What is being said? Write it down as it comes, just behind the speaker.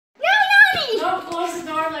Don't close the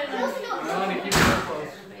door, Layla. I want to keep it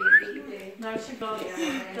closed. No, she goes.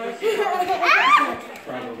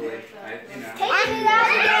 Probably. Take it out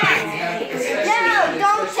again. No,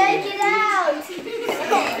 don't take it out.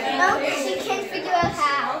 No, she can't figure out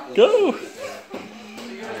how. Go.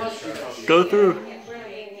 Go through.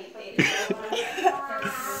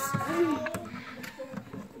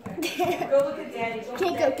 Go look at Daddy.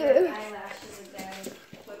 Can't go through.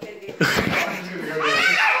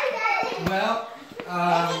 Well, I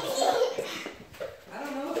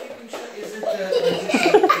don't know if you can show. Is it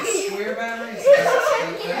the square batteries?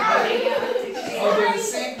 Oh, they're the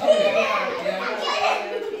same. Okay. Yeah.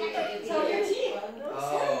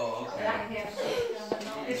 Oh, okay.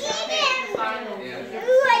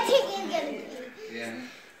 Ooh, I think you're gonna. Yeah.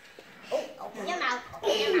 Open your mouth.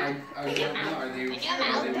 Open your mouth. Are they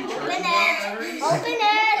rechargeable batteries? Open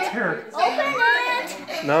it. Open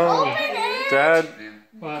it. No, Open it. Dad,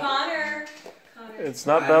 Connor. it's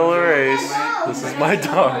not Belarus. This is my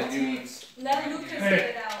dog. Let Lucas get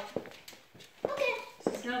it out. Okay.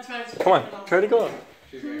 She's gonna try to. Come on, try to go out.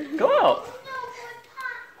 Go out.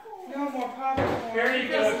 No more popcorn. Here you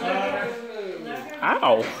go, Connor.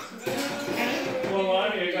 Ow. Well,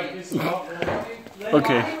 I got this off.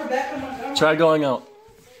 Okay, try going out.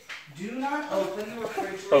 Do not open the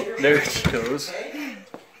refrigerator. Oh, there she goes.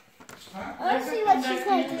 Let's see what she's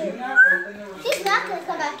gonna Do do. not open the refrigerator. She's not gonna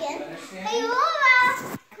come back in. Hey,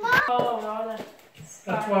 Laura. Come on. Oh, Laura.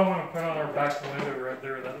 That's why I want to put on our back window right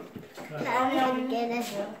there. That kind of, I'm gonna get it.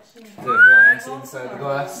 The blinds inside the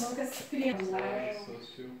glass.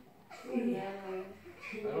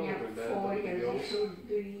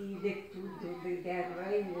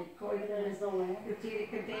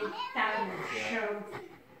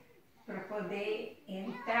 Para poder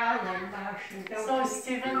entrar lá embaixo. Então, So,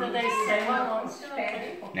 Stephen, did they say what was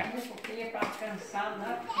pouquinho para alcançar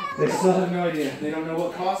lá. They still have no idea. They don't know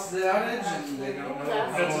what caused the outage, and they don't know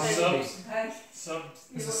how that's long a it sub.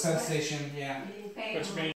 It's a substation, yeah. Which means